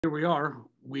Here we are,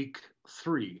 week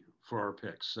 3 for our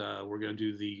picks. We're going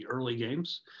to do the early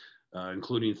games,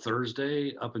 including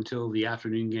Thursday up until the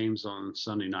afternoon games on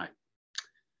Sunday night.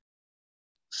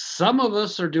 Some of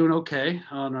us are doing okay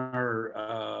on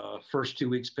our first 2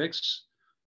 weeks picks.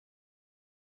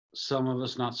 Some of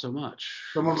us not so much.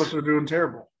 Some of us are doing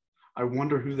terrible. I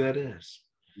wonder who that is.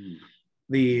 Hmm.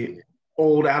 The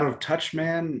old out of touch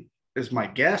man is my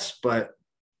guess, but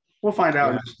we'll find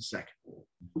out in just a second.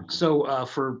 So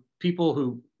for people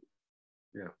who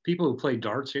play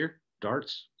darts here,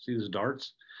 see these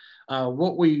darts,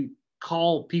 what we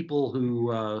call people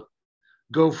who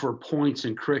go for points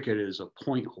in cricket is a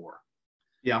point whore.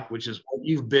 Yeah. Which is what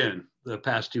you've been the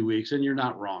past 2 weeks, and you're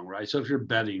not wrong, right? So if you're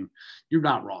betting, you're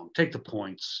not wrong. Take the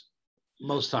points.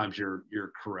 Most times you're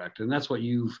correct, and that's what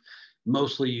you've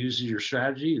mostly used as your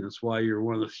strategy, and that's why you're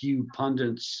one of the few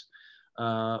pundits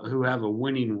who have a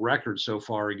winning record so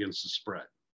far against the spread,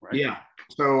 right? Yeah.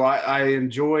 So I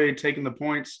enjoy taking the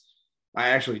points. I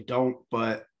actually don't,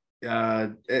 but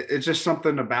it's just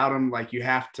something about them. Like you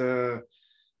have to.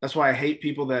 That's why I hate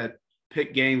people that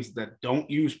pick games that don't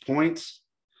use points.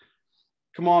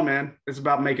 Come on, man. It's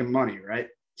about making money, right?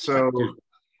 So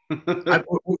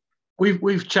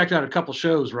we've checked out a couple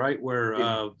shows, right,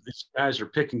 where these guys are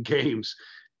picking games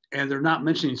and they're not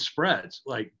mentioning spreads.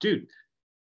 Like, dude,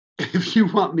 if you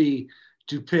want me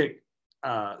to pick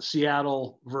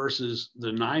Seattle versus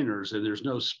the Niners and there's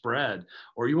no spread,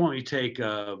 or you want me to take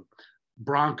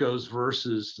Broncos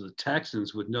versus the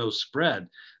Texans with no spread,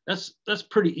 that's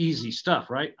pretty easy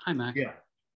stuff, right? Hi, Mac. Yeah.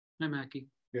 Hi, Mackie.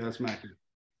 Yeah, that's Mackie.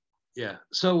 Yeah.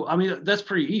 So, I mean, that's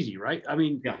pretty easy, right? I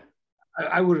mean, yeah.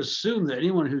 I would assume that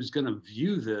anyone who's going to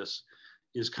view this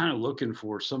is kind of looking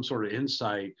for some sort of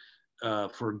insight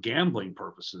for gambling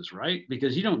purposes, right?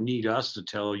 Because you don't need us to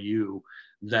tell you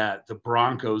that the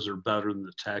Broncos are better than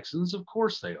the Texans. Of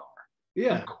course they are.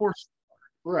 Yeah. Of course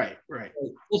they are. Right.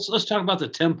 Let's talk about the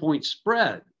 10-point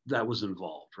spread that was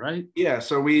involved, right? Yeah.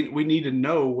 So we need to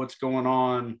know what's going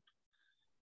on.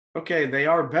 Okay, they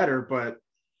are better, but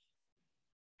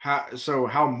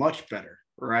how much better,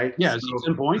 right? Yeah, so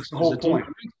 10 points. That's the whole point.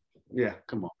 Yeah.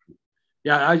 Come on.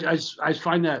 Yeah, I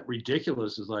find that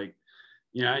ridiculous. Is like,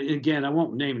 again, I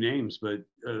won't name names, but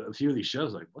a few of these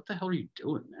shows, like, what the hell are you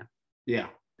doing, man? Yeah.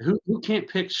 Who can't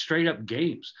pick straight up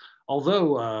games?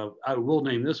 Although I will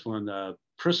name this one,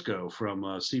 Prisco from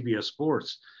CBS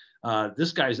Sports.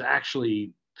 This guy's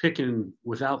actually picking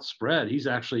without spread. He's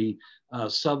actually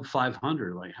sub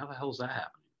 500. Like, how the hell is that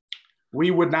happening?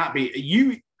 We would not be.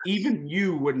 Even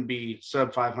you wouldn't be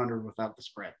sub 500 without the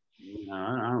spread. No,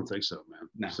 I don't think so, man.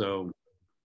 No. So,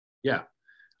 yeah.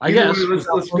 I guess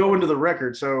let's go into the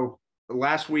record. So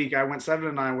last week I went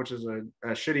 7-9, which is a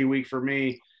shitty week for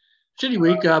me. Shitty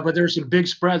week, but there's some big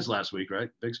spreads last week, right?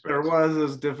 Big spreads. There was. It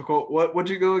was difficult. What'd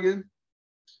you go again?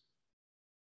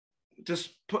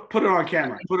 Just put it on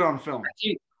camera. Put it on film.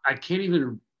 I can't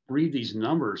even read these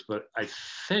numbers, but I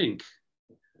think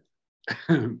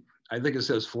it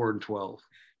says 4-12.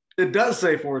 It does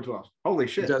say 4-12. Holy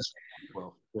shit! It does say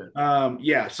 4-12.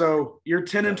 Yeah. So you're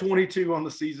 10-22 on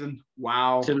the season.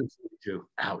 Wow. 10-22.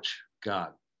 Ouch.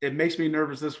 God. It makes me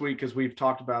nervous this week because we've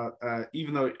talked about,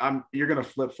 even though you're going to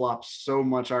flip flop so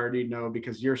much. I already know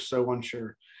because you're so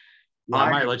unsure. Yeah, I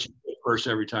might let you go first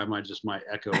every time. I just might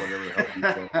echo whatever the hell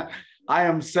you say. I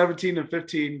am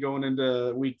 17-15 going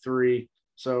into week 3,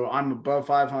 so I'm above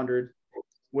 500,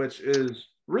 which is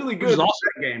really good. Awesome.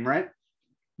 That game, right?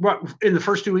 Right, in the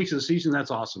first 2 weeks of the season, that's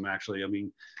awesome. Actually, I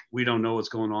mean, we don't know what's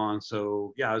going on,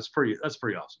 so yeah, that's pretty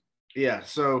awesome. Yeah,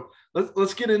 so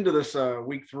let's get into this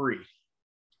week 3,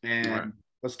 and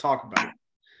let's talk about it.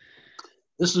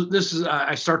 This is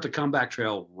I start the comeback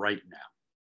trail right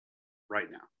now.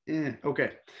 Yeah.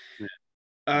 Okay.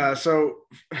 Yeah. So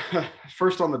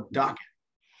first on the docket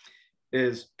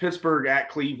is Pittsburgh at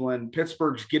Cleveland.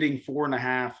 Pittsburgh's getting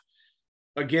 4.5.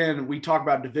 Again, we talk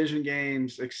about division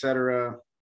games, etc.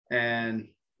 And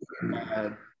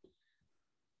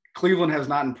Cleveland has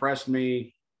not impressed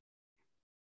me.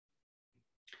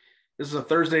 This is a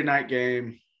Thursday night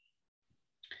game.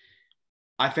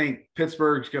 I think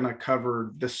Pittsburgh's going to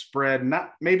cover the spread,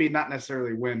 not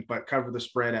necessarily win, but cover the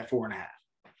spread at 4.5.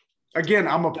 Again,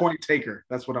 I'm a point taker.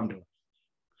 That's what I'm doing.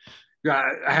 Yeah,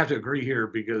 I have to agree here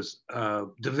because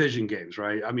division games,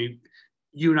 right? I mean,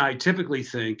 you and I typically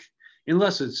think,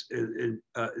 unless it's an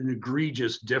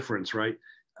egregious difference, right?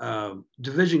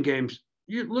 Division games,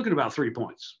 you're looking about 3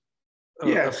 points.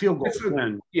 A field goal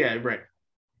win. Yeah, right.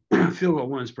 Field goal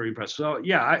win is pretty impressive. So,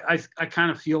 yeah, I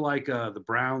kind of feel like the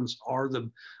Browns are the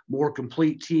more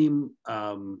complete team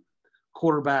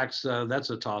quarterbacks, that's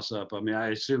a toss-up. I mean, I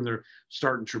assume they're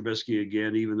starting Trubisky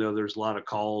again, even though there's a lot of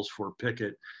calls for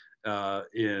Pickett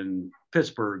in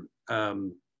Pittsburgh.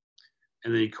 And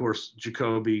then, of course,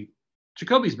 Jacoby.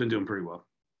 Jacoby's been doing pretty well.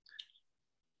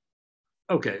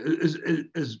 Okay,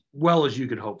 as well as you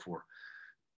could hope for.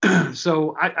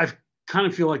 So I kind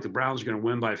of feel like the Browns are going to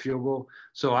win by a field goal.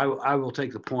 So I will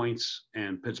take the points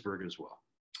and Pittsburgh as well.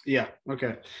 Yeah.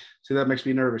 Okay. So that makes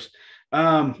me nervous.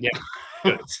 Yeah.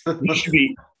 You should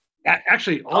be.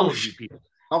 Actually, all of you people.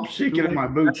 I'm shaking in my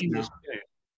boots now.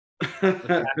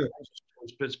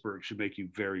 Pittsburgh should make you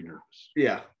very nervous.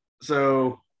 Yeah.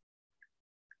 So,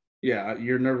 yeah,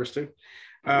 you're nervous too.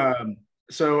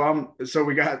 So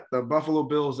we got the Buffalo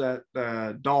Bills at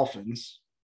the Dolphins.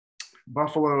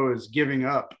 Buffalo is giving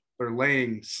up. They're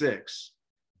laying 6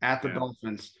 at the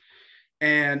Dolphins.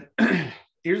 And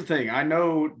here's the thing. I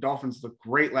know Dolphins looked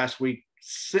great last week.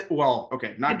 Well,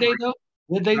 okay, not Did they though?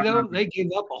 Did they though? They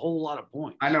gave up a whole lot of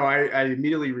points. I know. I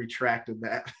immediately retracted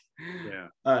that. Yeah.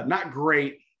 Not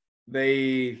great.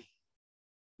 They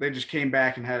just came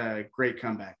back and had a great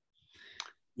comeback.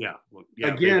 Yeah.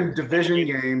 Again, division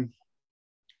game,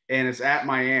 and it's at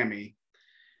Miami.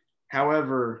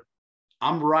 However,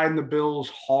 I'm riding the Bills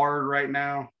hard right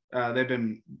now. They've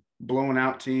been blowing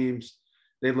out teams.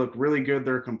 They look really good.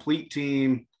 They're a complete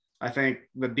team. I think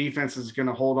the defense is going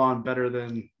to hold on better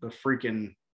than the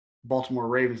freaking Baltimore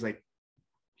Ravens. They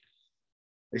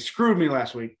screwed me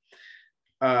last week.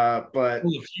 But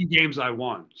a few games I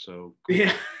won. So cool.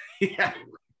 Yeah,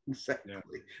 exactly. Yeah.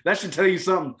 That should tell you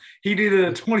something. He needed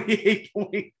a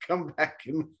 28-point comeback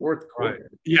in the fourth quarter. Right.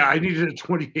 Yeah, I needed a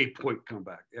 28-point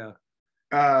comeback. Yeah.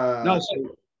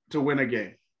 To win a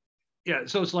game. Yeah,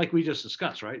 so it's like we just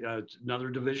discussed, right? Another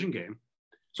division game.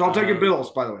 So I'll take the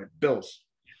Bills, by the way. Bills.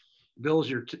 Bills,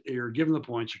 you're giving the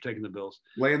points. You're taking the Bills.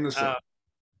 Laying this up.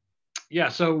 Yeah,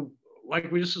 so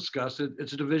like we just discussed,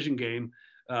 it's a division game,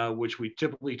 which we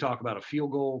typically talk about a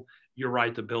field goal. You're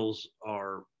right. The Bills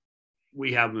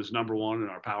we have them as number 1 in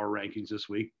our power rankings this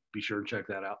week. Be sure and check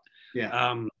that out.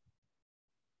 Yeah.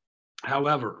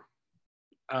 However,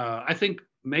 I think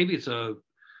maybe it's a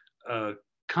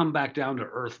come back down to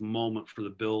earth moment for the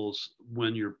Bills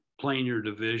when you're playing your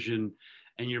division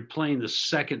and you're playing the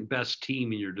second best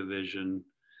team in your division.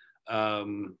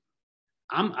 I'm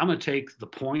going to take the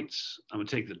points. I'm going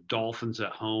to take the Dolphins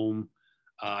at home.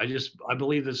 I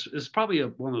believe this is probably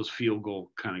one of those field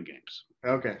goal kind of games.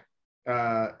 Okay.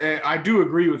 I do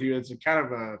agree with you. It's a kind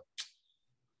of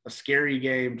a scary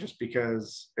game just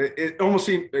because it almost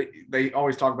seems they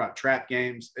always talk about trap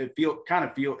games. It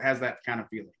has that kind of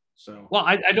feeling. So, well,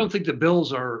 I don't think the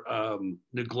Bills are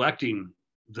neglecting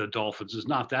the Dolphins. It's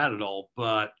not that at all.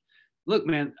 But look,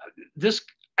 man,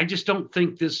 I just don't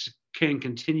think this can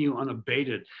continue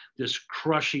unabated, this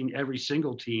crushing every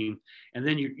single team. And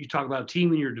then you talk about a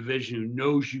team in your division who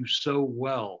knows you so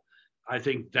well. I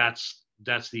think that's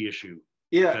the issue.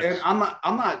 Yeah, and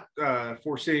I'm not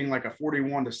foreseeing like a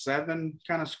 41-7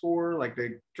 kind of score like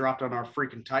they dropped on our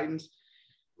freaking Titans.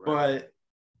 Right.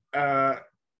 But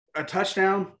a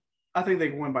touchdown, I think they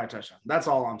can win by a touchdown. That's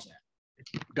all I'm saying.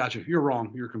 Gotcha. You're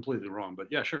wrong. You're completely wrong. But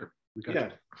yeah, sure.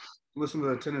 Listen to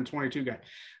the 10-22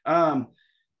 guy.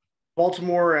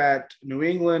 Baltimore at New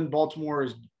England. Baltimore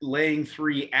is laying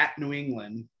 3 at New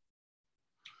England.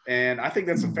 And I think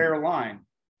that's a fair line.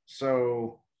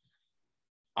 So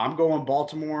I'm going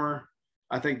Baltimore.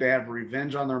 I think they have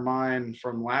revenge on their mind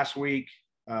from last week.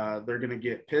 They're going to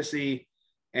get pissy.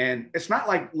 And it's not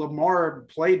like Lamar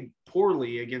played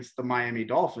poorly against the Miami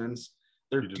Dolphins.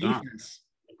 Their defense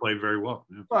played very well.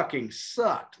 Yeah. Fucking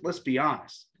sucked. Let's be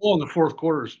honest. Well, in the fourth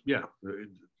quarters, yeah.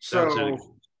 So,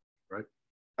 right.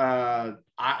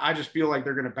 I just feel like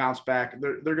they're going to bounce back.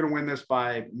 They're going to win this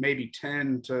by maybe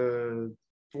 10 to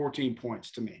 14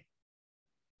 points to me.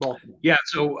 Baltimore. Yeah,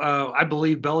 so I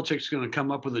believe Belichick's going to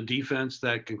come up with a defense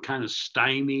that can kind of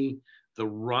stymie the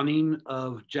running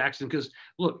of Jackson. Because,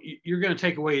 look, you're going to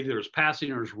take away either his passing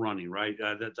or his running, right?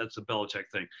 That's the Belichick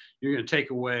thing. You're going to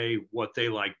take away what they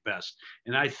like best.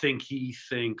 And I think he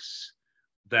thinks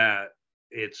that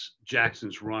it's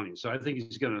Jackson's running. So I think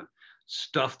he's going to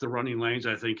stuff the running lanes.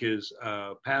 I think his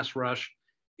pass rush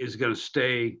is going to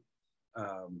stay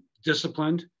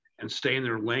disciplined and stay in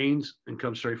their lanes and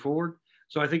come straight forward.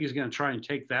 So I think he's going to try and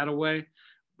take that away.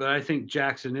 But I think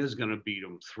Jackson is going to beat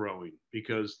him throwing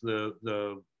because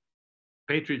the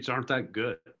Patriots aren't that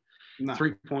good. No.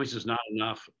 3 points is not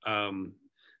enough.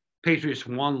 Patriots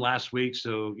won last week,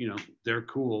 so, they're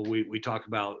cool. We talk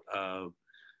about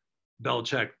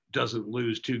Belichick doesn't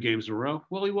lose 2 games in a row.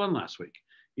 Well, he won last week.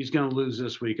 He's going to lose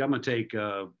this week. I'm going to take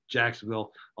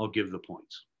Jacksonville. I'll give the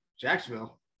points.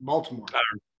 Jacksonville? Baltimore?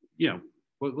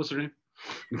 what's their name?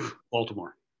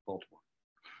 Baltimore.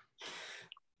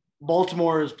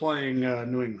 Baltimore is playing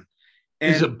New England.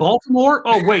 And is it Baltimore?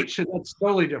 Oh wait, shit, that's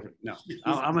totally different. No,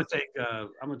 I'm gonna take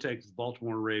the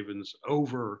Baltimore Ravens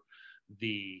over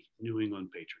the New England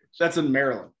Patriots. That's in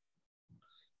Maryland,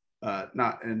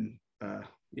 not in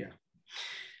yeah.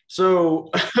 So,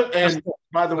 and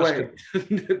by the way,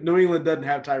 New England doesn't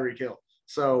have Tyreek Hill.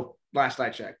 So last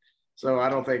I checked, so I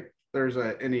don't think there's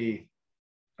any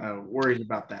worries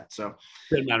about that. So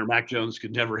doesn't matter. Mac Jones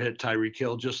could never hit Tyreek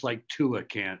Hill, just like Tua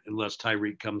can't, unless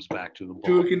Tyreek comes back to the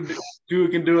ball. Tua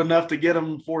can do enough to get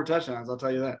him 4 touchdowns. I'll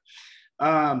tell you that.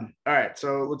 All right,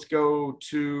 so let's go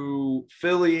to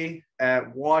Philly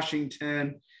at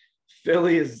Washington.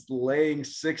 Philly is laying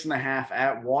 6.5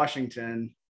 at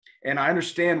Washington, and I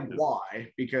understand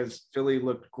why, because Philly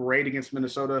looked great against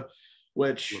Minnesota,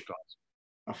 which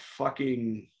a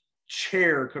fucking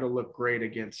chair could have looked great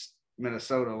against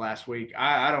Minnesota last week.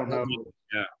 I don't know.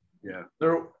 Yeah.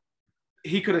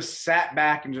 He could have sat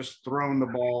back and just thrown the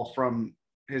ball from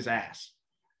his ass,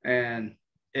 and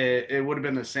it would have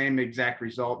been the same exact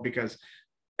result because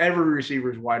every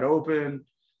receiver is wide open.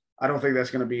 I don't think that's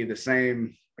going to be the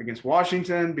same against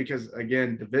Washington because,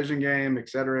 again, division game, et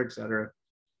cetera, et cetera.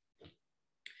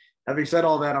 Having said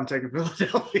all that, I'm taking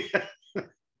Philadelphia.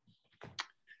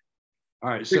 All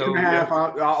right,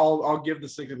 6.5. I'll give the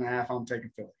 6.5. I'm taking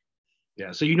Philly.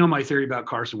 Yeah, so you know my theory about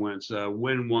Carson Wentz: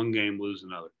 win one game, lose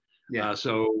another. Yeah.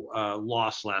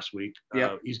 Lost last week.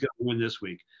 Yep. He's going to win this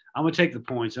week. I'm going to take the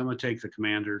points. I'm going to take the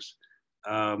Commanders.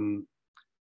 I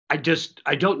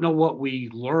don't know what we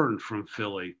learned from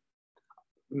Philly.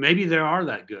 Maybe they are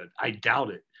that good. I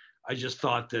doubt it. I just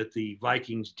thought that the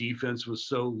Vikings defense was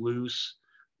so loose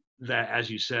that, as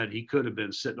you said, he could have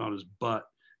been sitting on his butt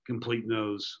completing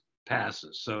those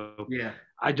passes. So yeah,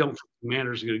 I don't think the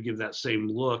Commanders are going to give that same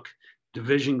look.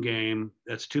 Division game,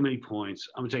 that's too many points.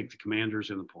 I'm going to take the Commanders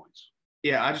and the points.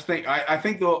 Yeah, I just think I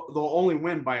think they'll only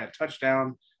win by a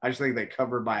touchdown. I just think they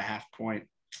cover by a half point.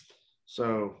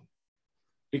 So,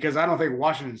 because I don't think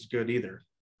Washington's good either.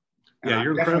 And yeah,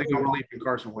 you're definitely don't believe in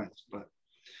Carson Wentz. But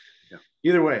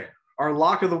either way, our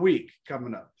lock of the week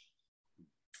coming up.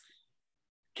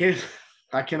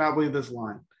 I cannot believe this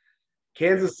line.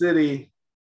 Kansas City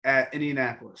at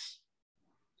Indianapolis.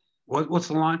 What's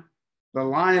the line? The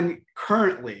line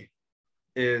currently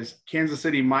is Kansas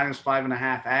City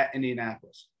 -5.5 at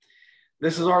Indianapolis.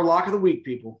 This is our lock of the week,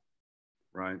 people.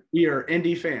 Right. We are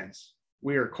Indy fans.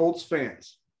 We are Colts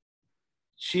fans.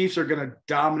 Chiefs are going to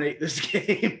dominate this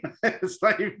game. It's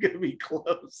not even going to be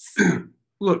close.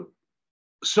 Look,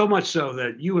 so much so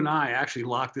that you and I actually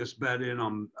locked this bet in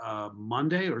on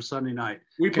Monday or Sunday night.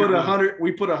 We put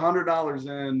 $100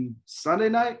 in Sunday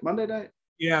night, Monday night.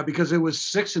 Yeah, because it was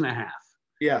 6.5.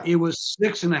 Yeah, it was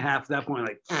 6.5 at that point.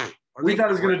 Like we thought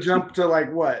it was going to jump to like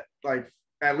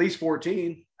at least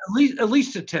 14, at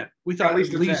least to 10. We thought at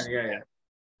least 10. Yeah.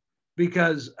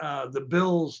 Because the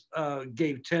Bills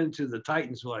gave 10 to the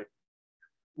Titans. Like,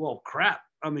 well, crap.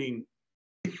 I mean,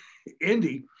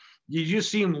 Indy, you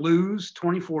just see them lose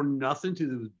 24-0 to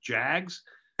the Jags.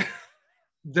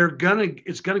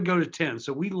 It's gonna go to 10.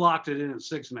 So we locked it in at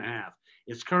 6.5.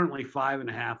 It's currently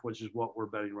 5.5, which is what we're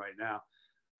betting right now.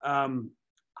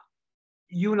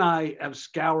 You and I have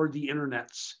scoured the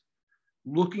internets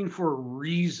looking for a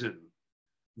reason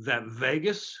that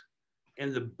Vegas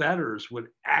and the bettors would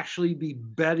actually be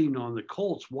betting on the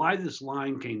Colts. Why this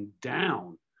line came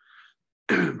down,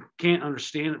 can't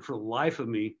understand it for the life of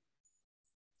me.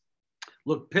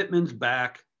 Look, Pittman's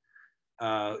back.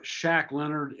 Shaq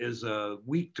Leonard is a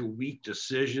week-to-week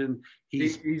decision.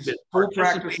 He's full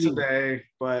practice today,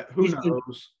 but who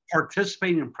knows?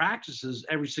 Participating in practices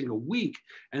every single week,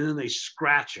 and then they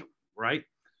scratch him, right?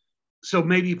 So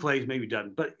maybe he plays, maybe he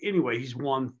doesn't. But anyway, he's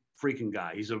one freaking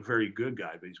guy. He's a very good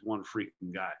guy, but he's one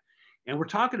freaking guy. And we're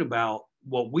talking about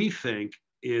what we think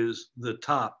is the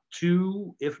top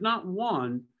 2, if not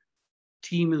 1,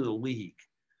 team in the league.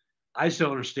 I just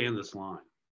don't understand this line.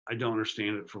 I don't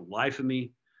understand it for the life of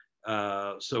me.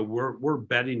 So we're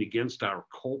betting against our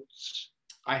Colts.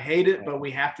 I hate it, but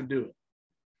we have to do it.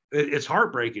 It's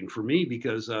heartbreaking for me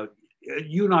because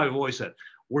you and I have always said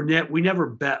we never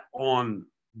bet on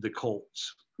the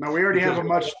Colts. No, we already have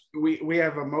we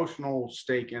have emotional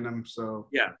stake in them. So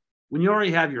yeah, when you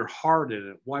already have your heart in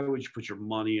it, why would you put your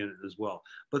money in it as well?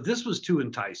 But this was too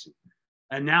enticing,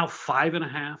 and now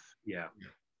 5.5. Yeah,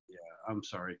 I'm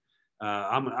sorry.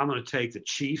 I'm going to take the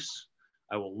Chiefs.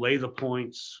 I will lay the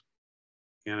points,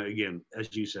 and again,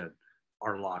 as you said,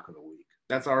 our lock of the week.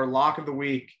 That's our lock of the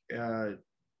week.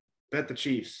 Bet the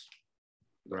Chiefs.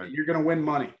 Right. You're going to win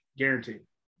money, guaranteed.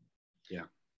 Yeah.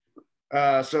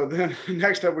 So then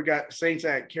next up, we got Saints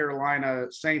at Carolina.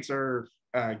 Saints are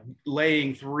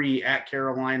laying 3 at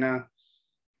Carolina.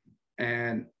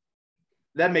 And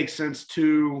that makes sense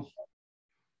too.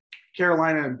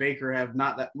 Carolina and Baker have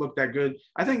not looked that good.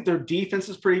 I think their defense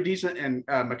is pretty decent, and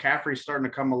McCaffrey's starting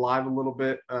to come alive a little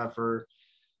bit for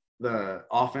the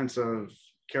offense of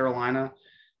Carolina.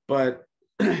 But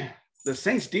the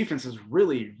Saints defense is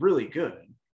really, really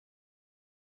good.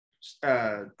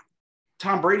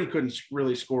 Tom Brady couldn't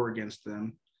really score against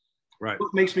them. Right.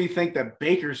 What makes me think that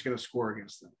Baker's going to score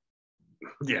against them?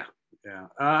 Yeah.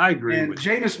 I agree. And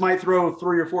Jameis might throw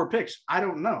 3 or 4 picks. I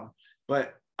don't know.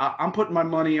 But I'm putting my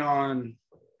money on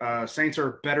Saints are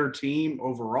a better team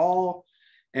overall.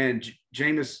 And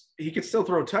Jameis, he can still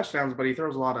throw touchdowns, but he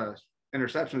throws a lot of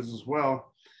interceptions as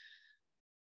well.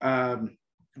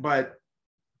 But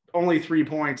only 3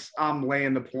 points. I'm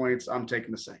laying the points. I'm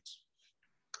taking the Saints.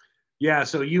 Yeah,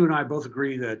 so you and I both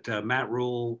agree that Matt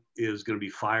Rule is going to be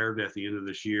fired at the end of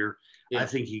this year. Yeah. I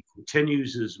think he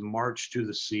continues his march to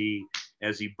the sea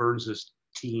as he burns this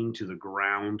team to the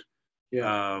ground.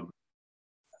 Yeah.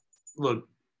 Look,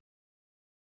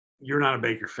 you're not a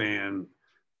Baker fan.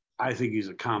 I think he's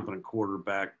a competent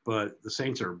quarterback, but the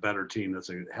Saints are a better team.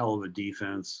 That's a hell of a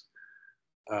defense.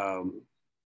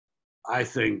 I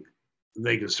think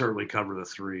they can certainly cover the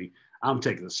 3. I'm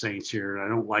taking the Saints here, and I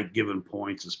don't like giving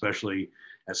points, especially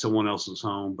at someone else's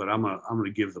home. But I'm gonna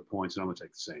give the points, and I'm gonna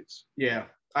take the Saints. Yeah,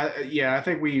 I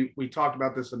think we talked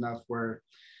about this enough where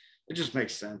it just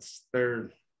makes sense.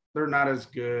 They're not as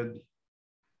good,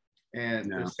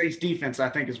 and the Saints defense, I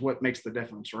think, is what makes the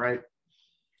difference, right?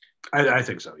 I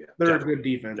think so. Yeah, they're definitely a good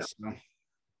defense. So.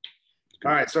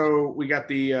 All right, so we got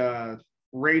the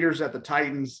Raiders at the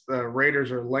Titans. The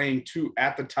Raiders are laying 2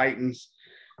 at the Titans.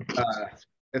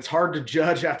 It's hard to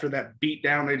judge after that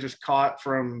beatdown they just caught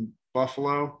from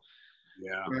Buffalo.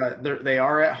 Yeah. They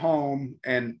are at home,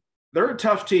 and they're a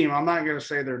tough team. I'm not going to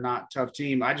say they're not a tough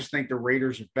team. I just think the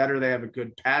Raiders are better. They have a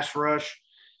good pass rush.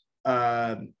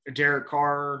 Derek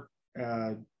Carr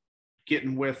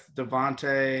getting with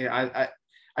Devontae. I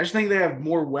just think they have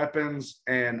more weapons,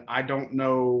 and I don't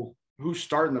know who's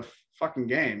starting the fucking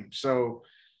game. So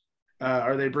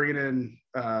are they bringing in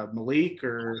Malik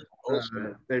or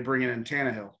they bringing in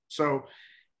Tannehill? So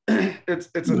it's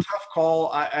a tough call.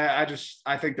 I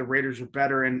think the Raiders are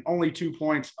better, and only 2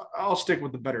 points. I'll stick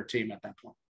with the better team at that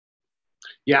point.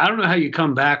 Yeah, I don't know how you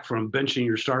come back from benching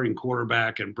your starting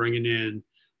quarterback and bringing in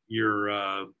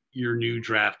your new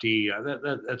draftee.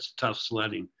 That's tough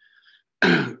sledding.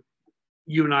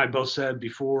 You and I both said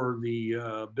before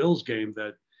the Bills game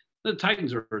that the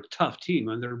Titans are a tough team,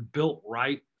 and they're built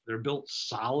right. They're built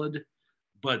solid,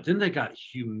 but then they got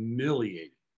humiliated.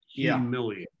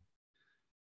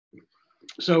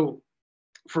 So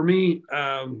for me,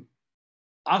 I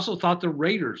also thought the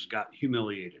Raiders got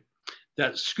humiliated.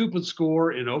 That scoop and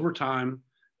score in overtime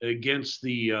against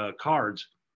the Cards,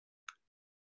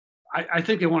 I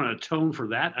think they want to atone for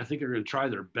that. I think they're going to try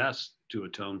their best to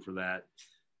atone for that.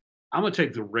 I'm going to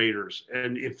take the Raiders.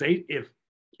 And if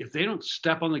they don't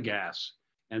step on the gas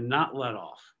and not let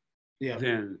off,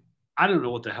 then I don't know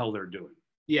what the hell they're doing.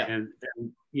 Yeah. And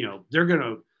they're going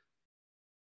to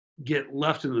get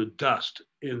left in the dust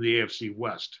in the AFC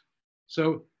West.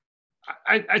 So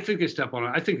I think they step on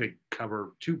it. I think they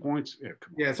cover 2 points.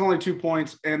 Yeah, it's only 2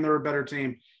 points, and they're a better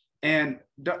team. And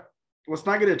let's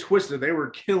not get it twisted. They were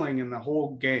killing in the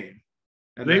whole game.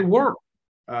 And they were.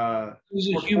 It was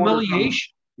a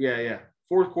humiliation. Yeah.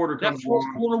 Fourth quarter comes That fourth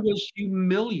quarter was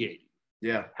humiliating.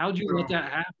 Yeah. How'd you let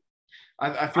that happen?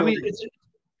 I mean, it's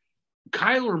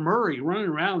Kyler Murray running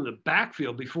around the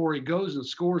backfield before he goes and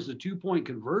scores the 2-point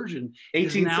conversion.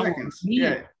 18 seconds.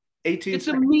 Yeah. 18 It's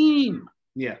seconds. A meme.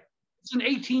 Yeah. It's an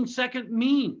 18-second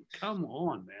meme. Come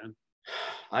on, man.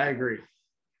 I agree.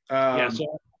 So I'm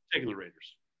taking the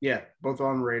Raiders. Yeah, both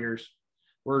on the Raiders.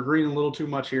 We're agreeing a little too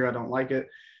much here. I don't like it.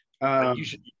 You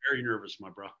should be very nervous,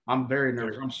 my bro. I'm very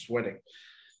nervous. I'm sweating.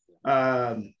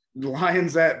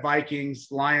 Lions at Vikings.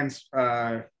 Lions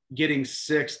getting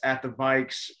 6 at the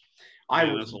Vikes. I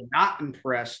was not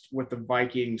impressed with the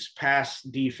Vikings pass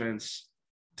defense,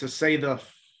 to say the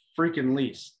freaking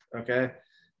least. Okay.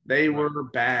 They were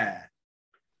bad.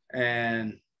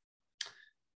 And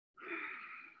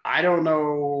I don't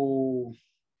know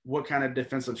what kind of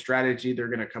defensive strategy they're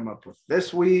going to come up with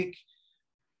this week,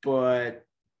 but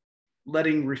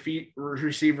letting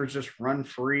receivers just run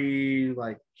free,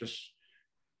 like just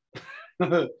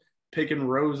picking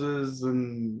roses,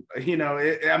 and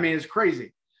it's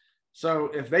crazy.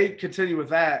 So if they continue with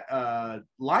that,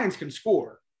 Lions can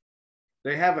score.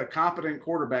 They have a competent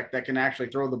quarterback that can actually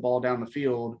throw the ball down the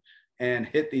field and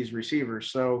hit these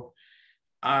receivers. So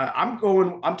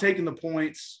I'm taking the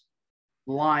points.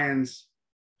 Lions.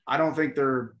 I don't think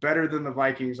they're better than the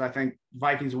Vikings. I think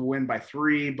Vikings will win by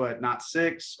 3, but not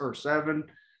 6 or 7.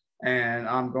 And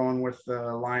I'm going with the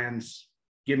Lions.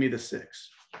 Give me the 6.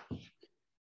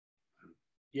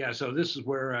 Yeah, so this is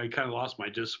where I kind of lost my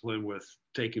discipline with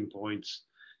taking points.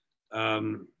 I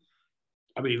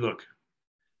mean, look,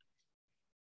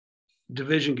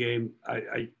 division game.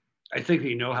 I think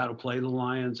they know how to play the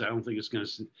Lions. I don't think it's going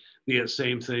to be the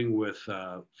same thing with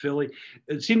Philly.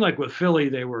 It seemed like with Philly,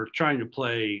 they were trying to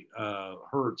play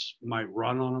Hurts might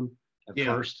run on them at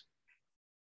first.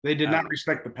 They did not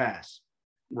respect the pass.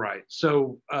 Right.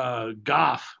 So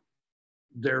Goff,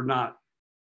 they're not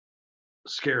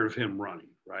scared of him running.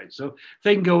 Right. So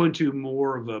they can go into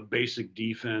more of a basic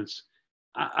defense.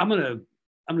 I'm gonna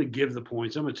give the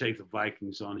points. I'm gonna take the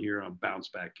Vikings on here on a bounce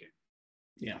back game.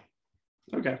 Yeah.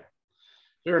 Okay.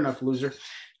 Fair enough, loser.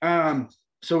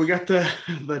 So we got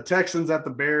the Texans at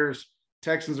the Bears.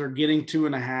 Texans are getting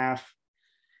 2.5.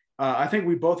 I think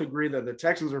we both agree that the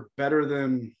Texans are better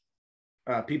than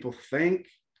people think,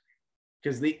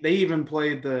 because they even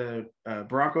played the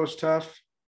Broncos tough.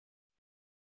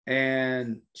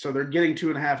 And so they're getting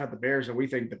 2.5 at the Bears, and we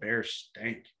think the Bears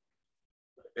stink.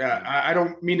 I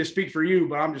don't mean to speak for you,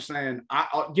 but I'm just saying,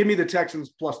 I'll give me the Texans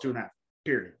plus 2.5,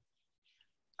 period.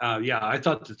 Yeah, I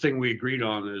thought the thing we agreed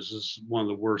on is this is one of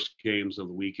the worst games of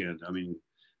the weekend. I mean,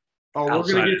 we're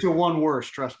going to get to one worse,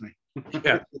 trust me.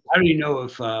 Yeah, I don't even know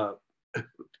if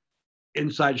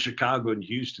inside Chicago and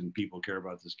Houston people care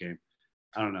about this game.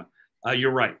 I don't know.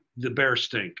 You're right. The Bears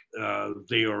stink.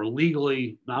 They are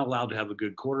legally not allowed to have a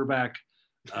good quarterback.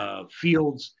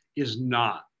 Fields is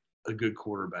not a good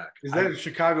quarterback. Is that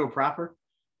Chicago proper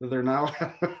that they're not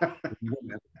allowed?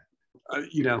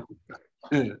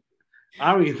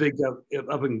 I don't even think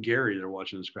up in Gary they're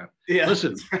watching this crap. Yeah.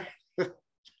 Listen,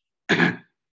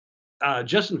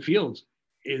 Justin Fields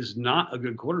is not a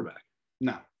good quarterback.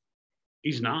 No,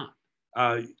 he's not.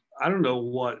 I don't know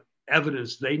what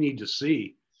evidence they need to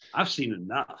see. I've seen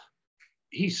enough.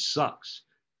 He sucks.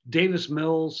 Davis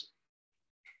Mills,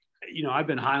 I've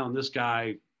been high on this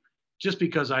guy just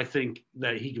because I think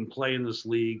that he can play in this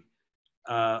league.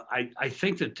 I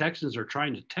think the Texans are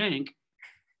trying to tank,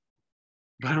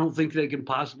 but I don't think they can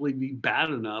possibly be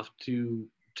bad enough to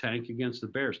tank against the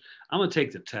Bears. I'm going to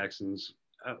take the Texans.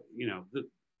 I'm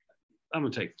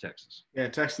going to take the Texans. Yeah,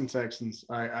 Texans.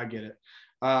 I get it.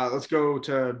 Let's go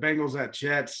to Bengals at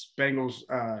Jets. Bengals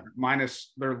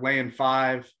minus, they're laying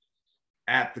 5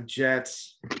 at the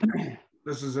Jets.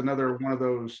 This is another one of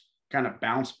those kind of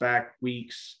bounce back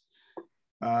weeks.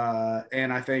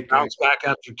 And I think bounce back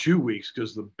after 2 weeks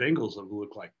because the Bengals have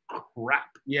looked like crap.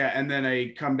 Yeah, and then a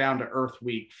come down to earth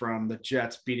week from the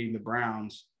Jets beating the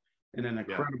Browns in an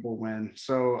incredible win.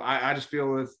 So I just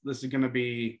feel this is going to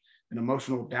be an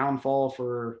emotional downfall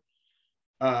for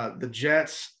the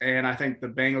Jets, and I think the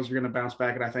Bengals are going to bounce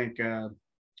back, and I think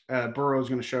Burrow is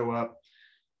going to show up.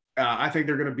 I think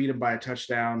they're going to beat him by a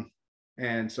touchdown,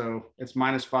 and so it's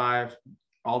 -5.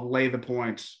 I'll lay the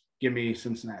points. Give me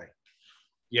Cincinnati.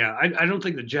 Yeah, I don't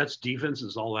think the Jets' defense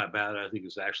is all that bad. I think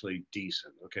it's actually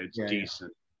decent. Okay, it's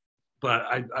decent. But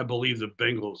I believe the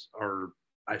Bengals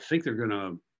I think they're going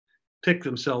to pick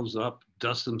themselves up,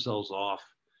 dust themselves off,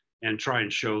 and try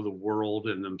and show the world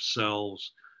and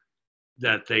themselves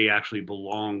that they actually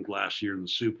belonged last year in the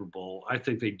Super Bowl. I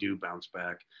think they do bounce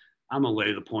back. I'm going to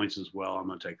lay the points as well. I'm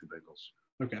going to take the Bengals.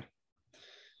 Okay.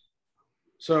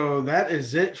 So that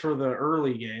is it for the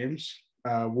early games.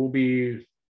 We'll be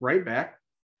right back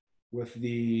with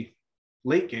the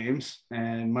late games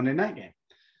and Monday night game.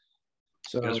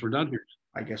 So I guess we're done here.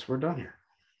 I guess we're done here.